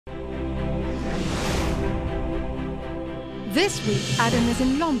This week, Adam is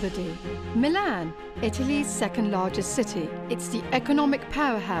in Lombardy, Milan, Italy's second largest city. It's the economic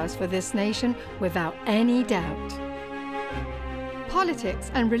powerhouse for this nation without any doubt.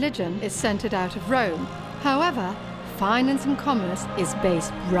 Politics and religion is centered out of Rome. However, finance and commerce is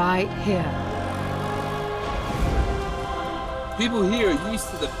based right here. People here are used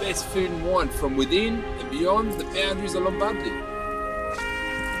to the best food and wine from within and beyond the boundaries of Lombardy.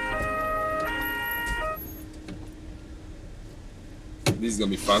 This is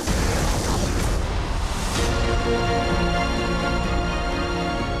gonna be fun.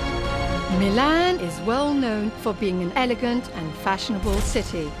 Milan is well known for being an elegant and fashionable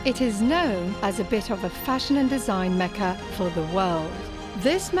city. It is known as a bit of a fashion and design mecca for the world.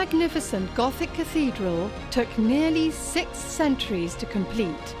 This magnificent Gothic cathedral took nearly 6 centuries to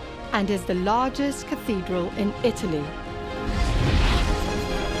complete and is the largest cathedral in Italy.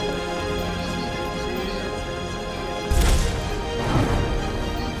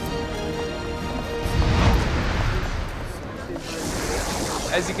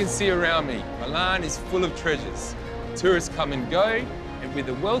 As you can see around me, Milan is full of treasures. Tourists come and go, and with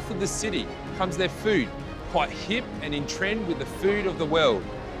the wealth of the city comes their food, quite hip and in trend with the food of the world.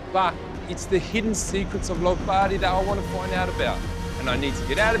 But it's the hidden secrets of Lombardy that I want to find out about. And I need to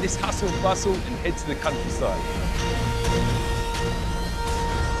get out of this hustle and bustle and head to the countryside.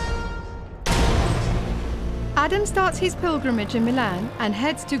 Adam starts his pilgrimage in Milan and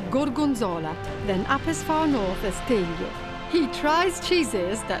heads to Gorgonzola, then up as far north as Taglio. He tries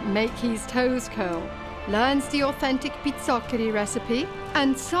cheeses that make his toes curl, learns the authentic pizzoccheri recipe,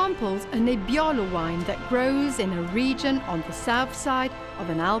 and samples a Nebbiolo wine that grows in a region on the south side of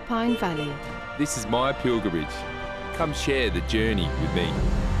an alpine valley. This is my pilgrimage. Come share the journey with me.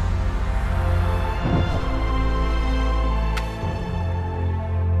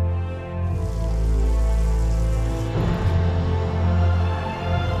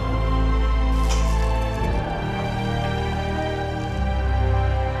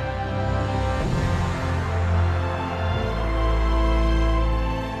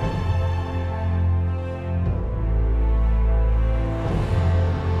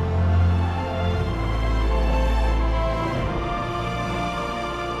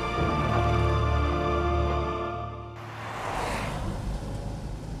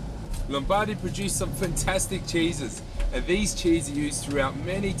 Lombardy produced some fantastic cheeses, and these cheeses are used throughout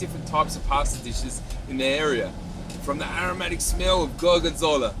many different types of pasta dishes in the area. From the aromatic smell of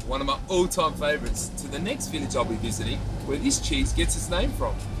Gorgonzola, one of my all-time favourites, to the next village I'll be visiting, where this cheese gets its name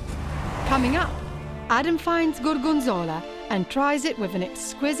from. Coming up, Adam finds Gorgonzola and tries it with an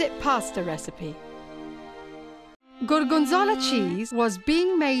exquisite pasta recipe. Gorgonzola cheese was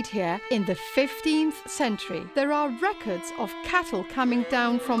being made here in the 15th century. There are records of cattle coming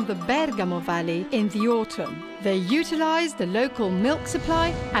down from the Bergamo Valley in the autumn. They utilized the local milk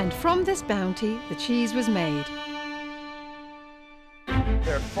supply, and from this bounty, the cheese was made.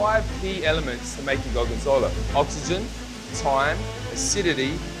 There are 5 key elements to making Gorgonzola: oxygen, time,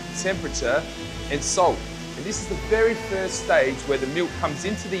 acidity, temperature, and salt. And this is the very first stage where the milk comes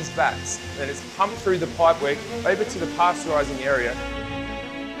into these vats, and it's pumped through the pipework over to the pasteurising area.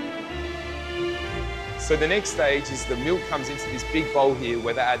 So the next stage is the milk comes into this big bowl here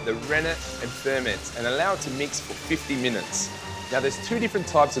where they add the rennet and ferment and allow it to mix for 50 minutes. Now there's 2 different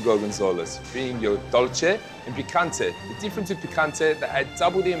types of Gorgonzolas, being your dolce and picante. The difference with picante, they add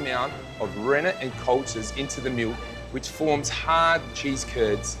double the amount of rennet and cultures into the milk, which forms hard cheese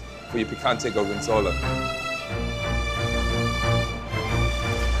curds for your picante Gorgonzola.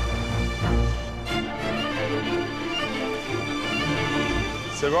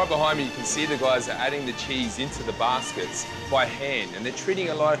 So right behind me, you can see the guys are adding the cheese into the baskets by hand, and they're treating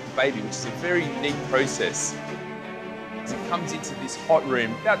it like a baby, which is a very unique process. It comes into this hot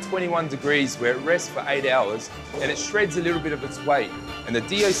room, about 21 degrees, where it rests for 8 hours, and it shreds a little bit of its weight. And the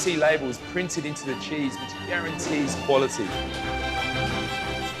DOC label is printed into the cheese, which guarantees quality.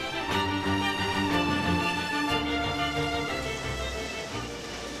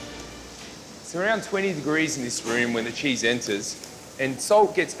 It's around 20 degrees in this room when the cheese enters, and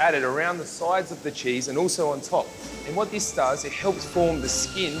salt gets added around the sides of the cheese and also on top. And what this does, it helps form the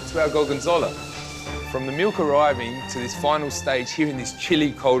skin to our Gorgonzola. From the milk arriving to this final stage here in this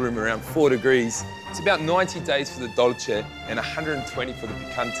chilly cold room around 4 degrees, it's about 90 days for the dolce and 120 for the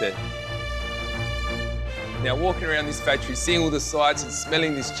picante. Now walking around this factory, seeing all the sights and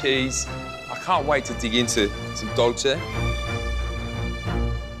smelling this cheese, I can't wait to dig into some dolce.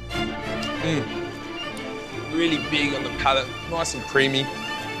 Really big on the palate, nice and creamy.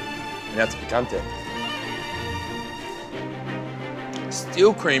 And now to picante.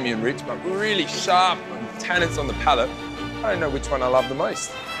 Still creamy and rich, but really sharp and tannins on the palate. I don't know which one I love the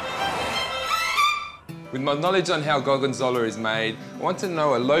most. With my knowledge on how Gorgonzola is made, I want to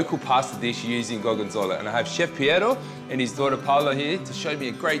know a local pasta dish using Gorgonzola. And I have Chef Piero and his daughter Paola here to show me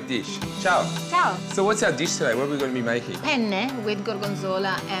a great dish. Ciao. Ciao. So what's our dish today? What are we going to be making? Penne with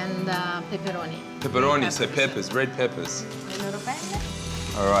gorgonzola and pepperoni. Pepperoni, so peppers, red peppers. Le loro penne.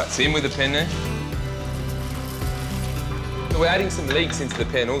 All right, so in with the penne. We're adding some leeks into the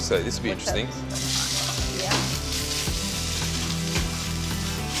pan also. This will be interesting. Yeah.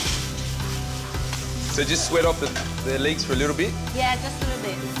 So just sweat off the leeks for a little bit. Yeah, just a little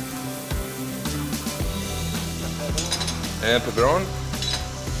bit. And pepperoni.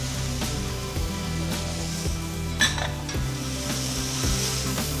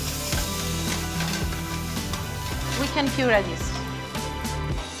 We can cure this.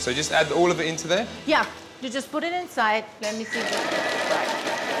 So just add all of it into there? Yeah, you just put it inside. Let me see if it's right.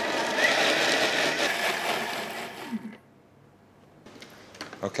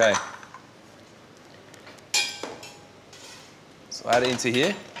 Okay. So add it into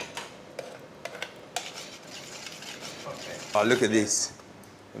here. Oh, look at this.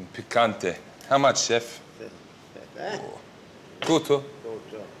 Picante. How much, chef? Oh. Tutto? Oh,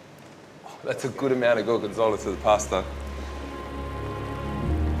 that's a good amount of gorgonzola to the pasta.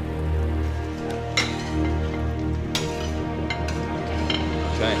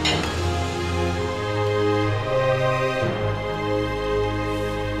 Okay.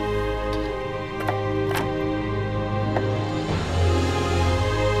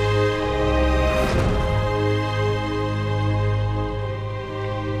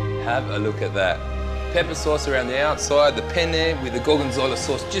 Have a look at that. Pepper sauce around the outside, the penne with the gorgonzola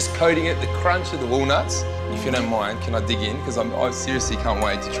sauce, just coating it, the crunch of the walnuts. If you don't mind, can I dig in? Because I seriously can't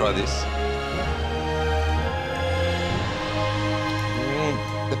wait to try this.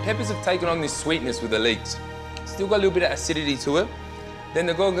 The peppers have taken on this sweetness with the leeks. Still got a little bit of acidity to it. Then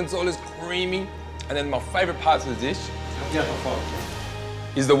the gorgonzola's creamy. And then my favourite parts of the dish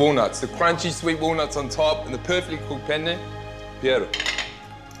is the walnuts. The crunchy, sweet walnuts on top and the perfectly cooked penne. Piero.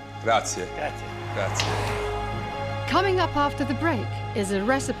 Grazie. Grazie. Grazie. Coming up after the break is a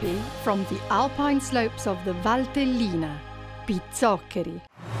recipe from the alpine slopes of the Valtellina, pizzoccheri.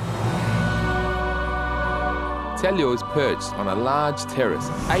 Telio is perched on a large terrace,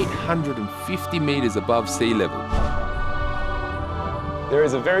 850 metres above sea level. There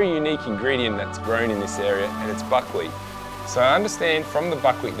is a very unique ingredient that's grown in this area, and it's buckwheat. So I understand from the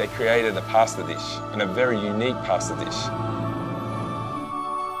buckwheat they created a pasta dish, and a very unique pasta dish.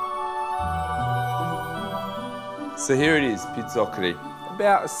 So here it is, pizzoccheri.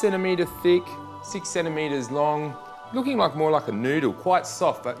 About 1 centimetre thick, 6 centimetres long, looking more like a noodle, quite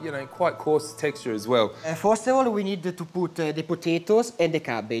soft, but you know, quite coarse texture as well. First of all, we need to put the potatoes and the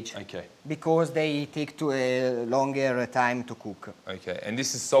cabbage. Okay. Because they take a longer time to cook. Okay, and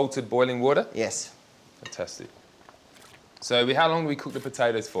this is salted boiling water? Yes. Fantastic. So how long do we cook the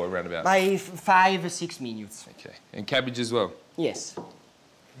potatoes for, around about? By 5-6 minutes. Okay, and cabbage as well? Yes.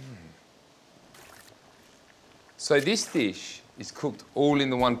 So this dish is cooked all in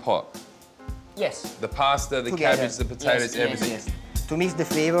the one pot? Yes. The pasta, the Together. cabbage, the potatoes, Yes, everything? Yes, yes. To mix the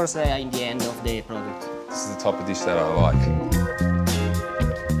flavors in the end of the product. This is the type of dish that I like.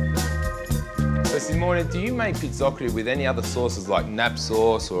 So Simone, do you make pizzoccheri with any other sauces like nap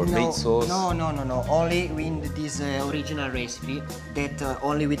sauce or meat sauce? No. Only with this original recipe that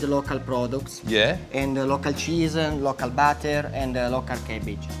only with the local products. Yeah? And local cheese, local butter, and local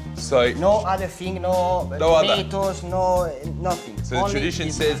cabbage. So No other thing, no tomatoes, nothing. So the tradition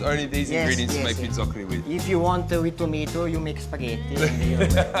this says one. only these Yes, ingredients to yes, make yes. pizzoccheri with. If you want with tomato, you make spaghetti.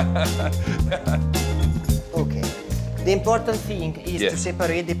 Okay. The important thing is to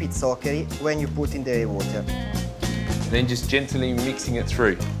separate the pizzoccheri when you put in the water. Then just gently mixing it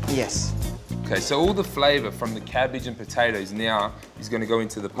through. Yes. Okay, so all the flavour from the cabbage and potatoes now is going to go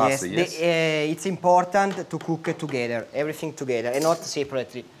into the pasta, yes? It's important to cook it together, everything together, and not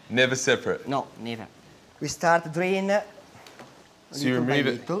separately. Never separate? No, never. We start drain So you remove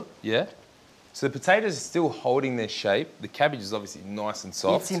it? little. Yeah? So the potatoes are still holding their shape. The cabbage is obviously nice and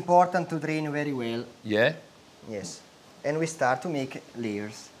soft. It's important to drain very well. Yeah? Yes. And we start to make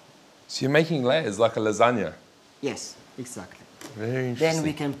layers. So you're making layers like a lasagna? Yes, exactly. Very interesting. Then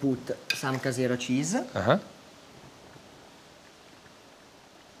we can put some casero cheese. Uh-huh.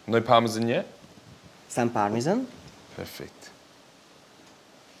 No parmesan yet? Some parmesan. Perfect.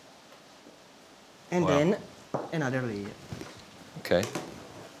 And Wow. then another layer. Okay.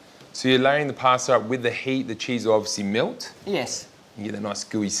 So you're layering the pasta up with the heat, the cheese will obviously melt. Yes. You get a nice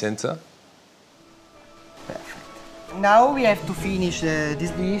gooey centre. Perfect. Now we have to finish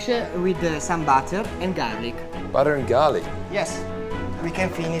this dish with some butter and garlic. Butter and garlic? Yes, we can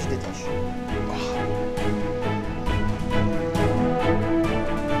finish the dish.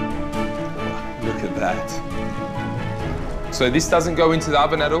 Look at that. So this doesn't go into the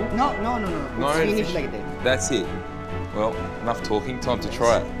oven at all? No. No, it's finished like that. That's it. Well, enough talking, time to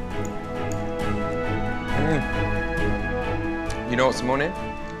try it. You know what, Simone?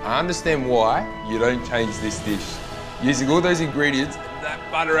 I understand why you don't change this dish. Using all those ingredients, that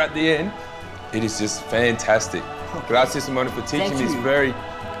butter at the end, it is just fantastic. Okay. Grazie, Simone, for teaching this very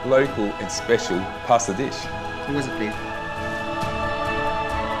local and special pasta dish. It was a pleasure.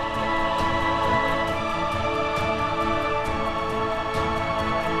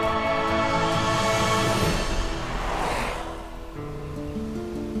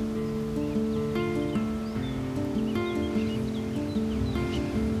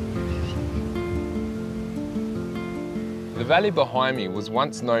 The valley behind me was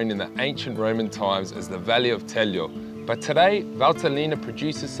once known in the ancient Roman times as the Valley of Telio, but today Valtellina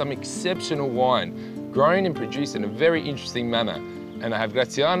produces some exceptional wine, grown and produced in a very interesting manner. And I have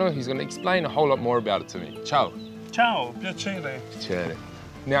Graziano, who's going to explain a whole lot more about it to me. Ciao. Ciao, piacere. Piacere.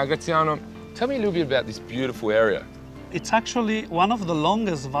 Now, Graziano, tell me a little bit about this beautiful area. It's actually one of the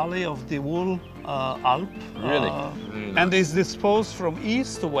longest valley of the whole Alp. Really? And is disposed from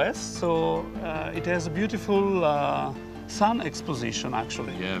east to west, so it has a beautiful sun exposition,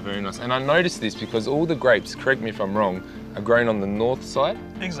 actually. Yeah, very nice. And I noticed this because all the grapes, correct me if I'm wrong, are grown on the north side?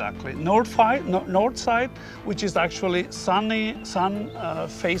 Exactly. North side, which is actually sun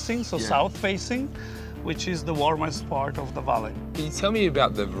facing, so south facing, which is the warmest part of the valley. Can you tell me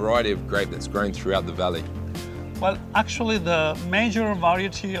about the variety of grape that's grown throughout the valley? Well, actually, the major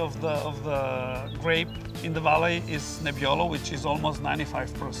variety of the grape in the valley is Nebbiolo, which is almost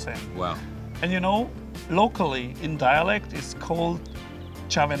 95%. Wow. And you know, locally, in dialect, it's called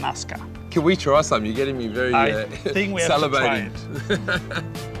Ciavenasca. Can we try some? You're getting me very I think we have salivating. to try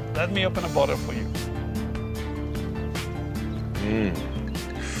it. Let me open a bottle for you.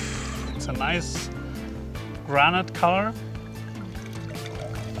 It's a nice granite color.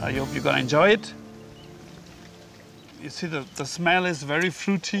 I hope you're gonna enjoy it. You see, the smell is very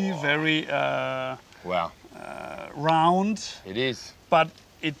fruity, very Wow. round. It is. But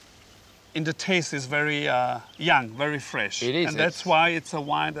in the taste is very young, very fresh. It is. And that's why it's a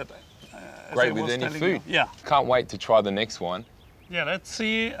wine that great with any food. Yeah. Can't wait to try the next one. Yeah, let's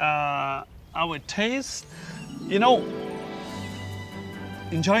see how it tastes. You know,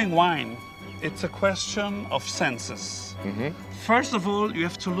 enjoying wine, it's a question of senses. First of all, you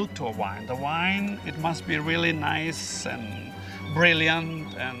have to look to a wine. The wine, it must be really nice and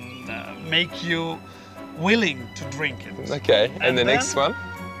brilliant and make you willing to drink it. Okay, and the next one?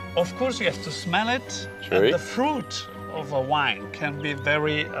 Of course, you have to smell it. True. And the fruit of a wine can be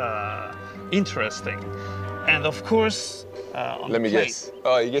very interesting. And of course, on Let me the plate, guess.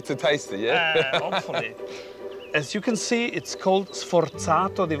 Oh, you get to taste it, yeah? hopefully. As you can see, it's called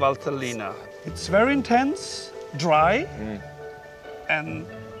Sforzato di Valtellina. It's very intense, dry, and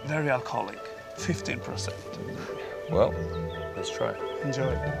very alcoholic, 15%. Well, let's try it.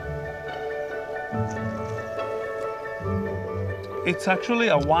 Enjoy. It's actually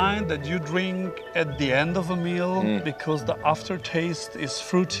a wine that you drink at the end of a meal because the aftertaste is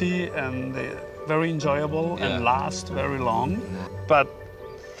fruity and very enjoyable and lasts very long. But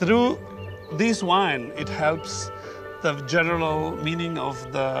through this wine, it helps the general meaning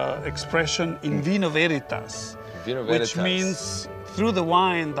of the expression in vino veritas, Vino veritas. which means through the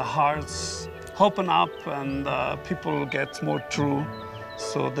wine, the hearts open up and people get more true.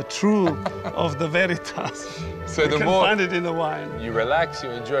 So the true of the veritas, So you the can more find it in the wine. you relax,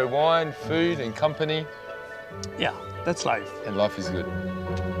 you enjoy wine, food and company, Yeah, that's life. and life is good.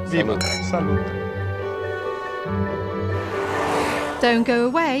 Viva. Salute. Don't go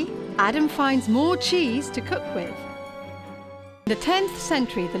away. Adam finds more cheese to cook with. In the 10th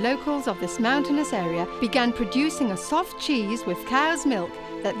century, the locals of this mountainous area began producing a soft cheese with cow's milk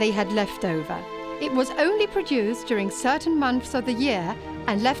that they had left over. It was only produced during certain months of the year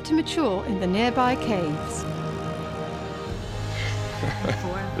and left to mature in the nearby caves.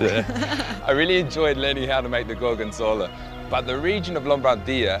 I really enjoyed learning how to make the Gorgonzola, but the region of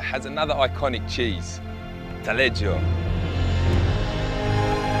Lombardia has another iconic cheese, Taleggio.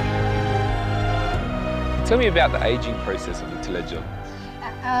 Tell me about the aging process of the Taleggio.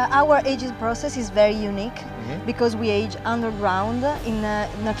 Our aging process is very unique because we age underground in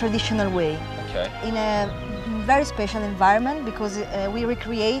a traditional way. Okay. In a very special environment because we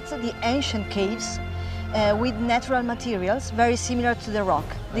recreate the ancient caves with natural materials, very similar to the rock,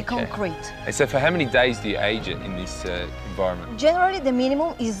 the concrete. And so for how many days do you age it in this environment? Generally, the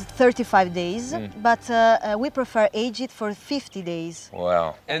minimum is 35 days, but we prefer age it for 50 days.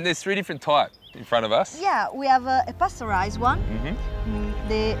 Wow. And there's 3 different types in front of us. Yeah, we have a pasteurized one,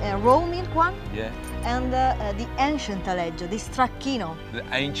 the raw milk one, and the ancient taleggio, the stracchino. The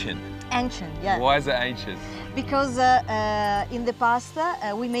ancient. Ancient, yeah. Why is it ancient? Because in the past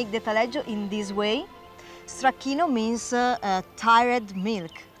we make the taleggio in this way. Stracchino means tired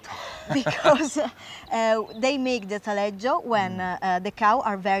milk, because they make the taleggio when the cows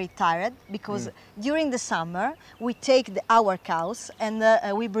are very tired, because during the summer we take our cows and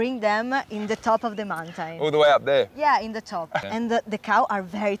we bring them in the top of the mountain. All the way up there? Yeah, in the top. And the cows are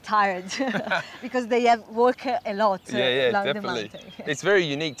very tired because they have walked a lot along the mountain. It's very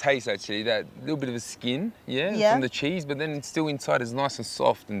unique taste actually, that little bit of a skin, from the cheese, but then it's still inside is nice and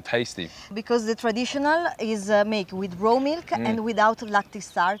soft and tasty. Because the traditional is made with raw milk and without lactic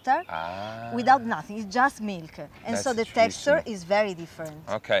starter, without nothing, it's just milk. And so the texture is very different.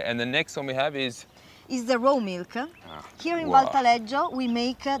 Okay, and the next one we have is the raw milk. Here in Val Taleggio, we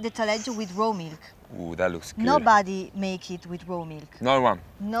make the taleggio with raw milk. Ooh, that looks good. Nobody make it with raw milk. No one?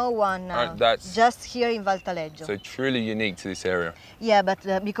 No one, that's just here in Val Taleggio. So truly unique to this area. Yeah,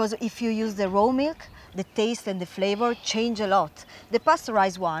 but because if you use the raw milk, the taste and the flavor change a lot. The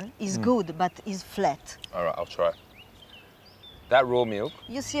pasteurized one is good, but is flat. All right, I'll try. That raw milk.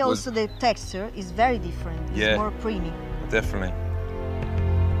 You see also the texture is very different. It's more creamy. Definitely.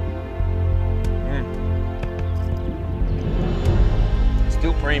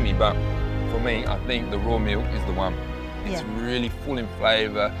 Still creamy, but for me, I think the raw milk is the one. It's really full in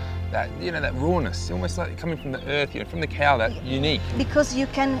flavour. That, that rawness, almost like coming from the earth, from the cow, that unique. Because you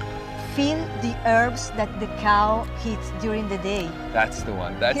can feel the herbs that the cow eats during the day. That's the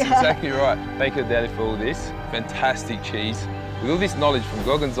one. That's exactly right. Thank you, Deli, for all this. Fantastic cheese. With all this knowledge from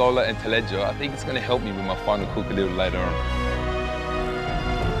Gorgonzola and taleggio, I think it's going to help me with my final cook a little later on.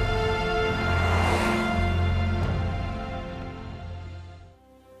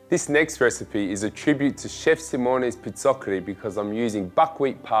 This next recipe is a tribute to Chef Simone's pizzoccheri because I'm using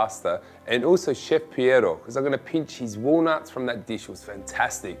buckwheat pasta, and also Chef Piero because I'm going to pinch his walnuts from that dish. It was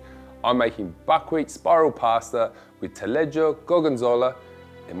fantastic. I'm making buckwheat spiral pasta with taleggio, gorgonzola,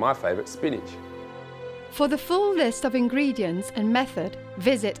 and my favourite, spinach. For the full list of ingredients and method,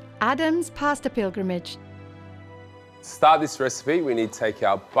 visit Adam's Pasta Pilgrimage. To start this recipe, we need to take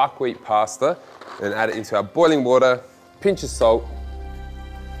our buckwheat pasta and add it into our boiling water, pinch of salt.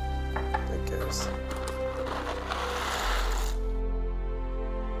 There goes.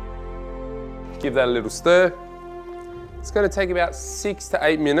 Give that a little stir. It's going to take about 6 to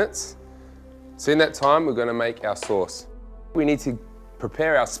 8 minutes. So in that time, we're going to make our sauce. We need to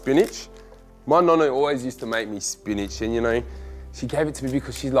prepare our spinach. My nonna always used to make me spinach, and she gave it to me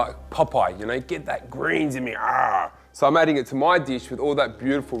because she's like Popeye, get that greens in me, So I'm adding it to my dish with all that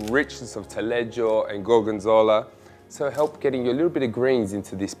beautiful richness of taleggio and gorgonzola. So help getting you a little bit of greens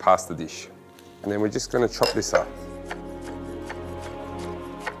into this pasta dish. And then we're just gonna chop this up.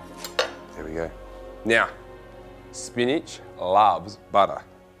 There we go. Now, spinach loves butter.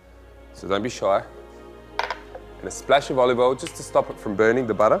 So don't be shy. And a splash of olive oil just to stop it from burning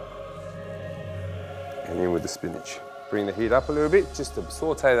the butter. And in with the spinach. Bring the heat up a little bit just to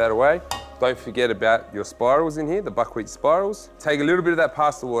saute that away. Don't forget about your spirals in here, the buckwheat spirals. Take a little bit of that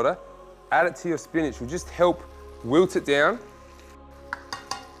pasta water, add it to your spinach. Will just help wilt it down.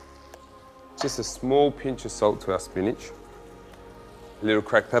 Just a small pinch of salt to our spinach. A little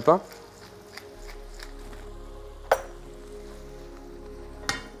cracked pepper.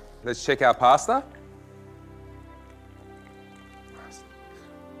 Let's check our pasta.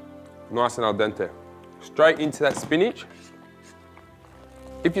 Nice and al dente. Straight into that spinach.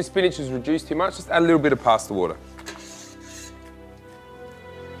 If your spinach is reduced too much, just add a little bit of pasta water.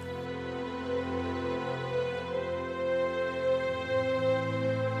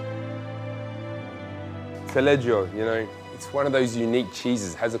 Taleggio, it's one of those unique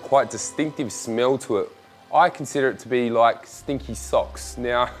cheeses. It has a quite distinctive smell to it. I consider it to be like stinky socks.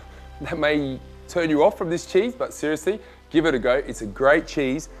 Now, that may turn you off from this cheese, but seriously, give it a go. It's a great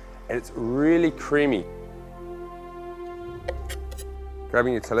cheese. And it's really creamy.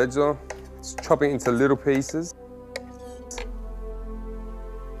 Grabbing your taleggio, just chopping it into little pieces.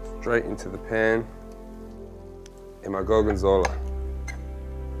 Straight into the pan. And my gorgonzola.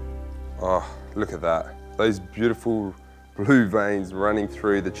 Oh, look at that. Those beautiful blue veins running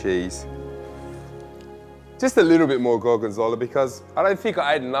through the cheese. Just a little bit more gorgonzola because I don't think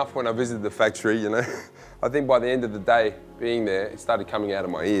I ate enough when I visited the factory, I think by the end of the day, being there, it started coming out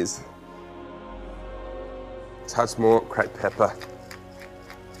of my ears. touch more cracked pepper.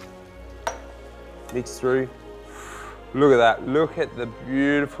 Mix through. Look at that. Look at the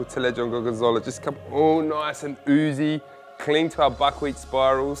beautiful taleggio and gorgonzola. Just come all nice and oozy. Cling to our buckwheat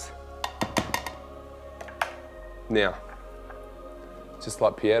spirals. Now, just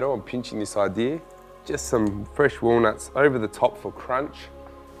like Piero, I'm pinching this idea. Just some fresh walnuts over the top for crunch.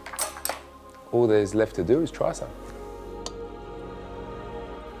 All there's left to do is try some.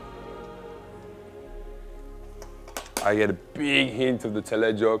 I get a big hint of the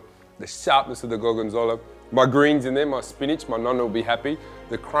taleggio, the sharpness of the gorgonzola. My greens in there, my spinach, my nonna will be happy.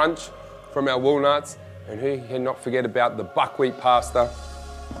 The crunch from our walnuts, and who cannot forget about the buckwheat pasta.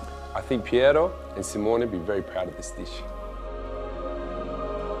 I think Piero and Simone will be very proud of this dish.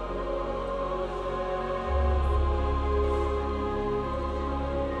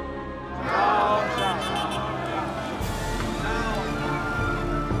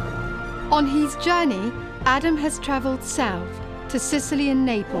 On his journey, Adam has travelled south to Sicily and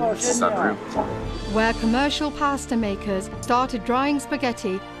Naples, where commercial pasta makers started drying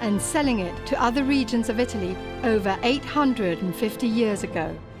spaghetti and selling it to other regions of Italy over 850 years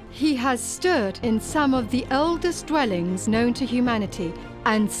ago. He has stood in some of the oldest dwellings known to humanity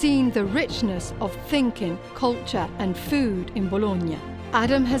and seen the richness of thinking, culture and food in Bologna.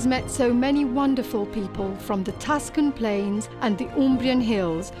 Adam has met so many wonderful people from the Tuscan plains and the Umbrian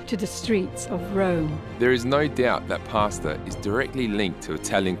hills to the streets of Rome. There is no doubt that pasta is directly linked to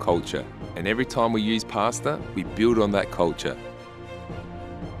Italian culture, and every time we use pasta, we build on that culture.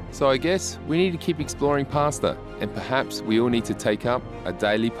 So I guess we need to keep exploring pasta, and perhaps we all need to take up a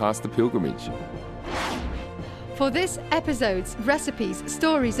daily pasta pilgrimage. For this episode's recipes,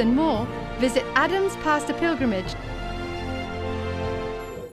 stories and more, visit adamspastapilgrimage.com.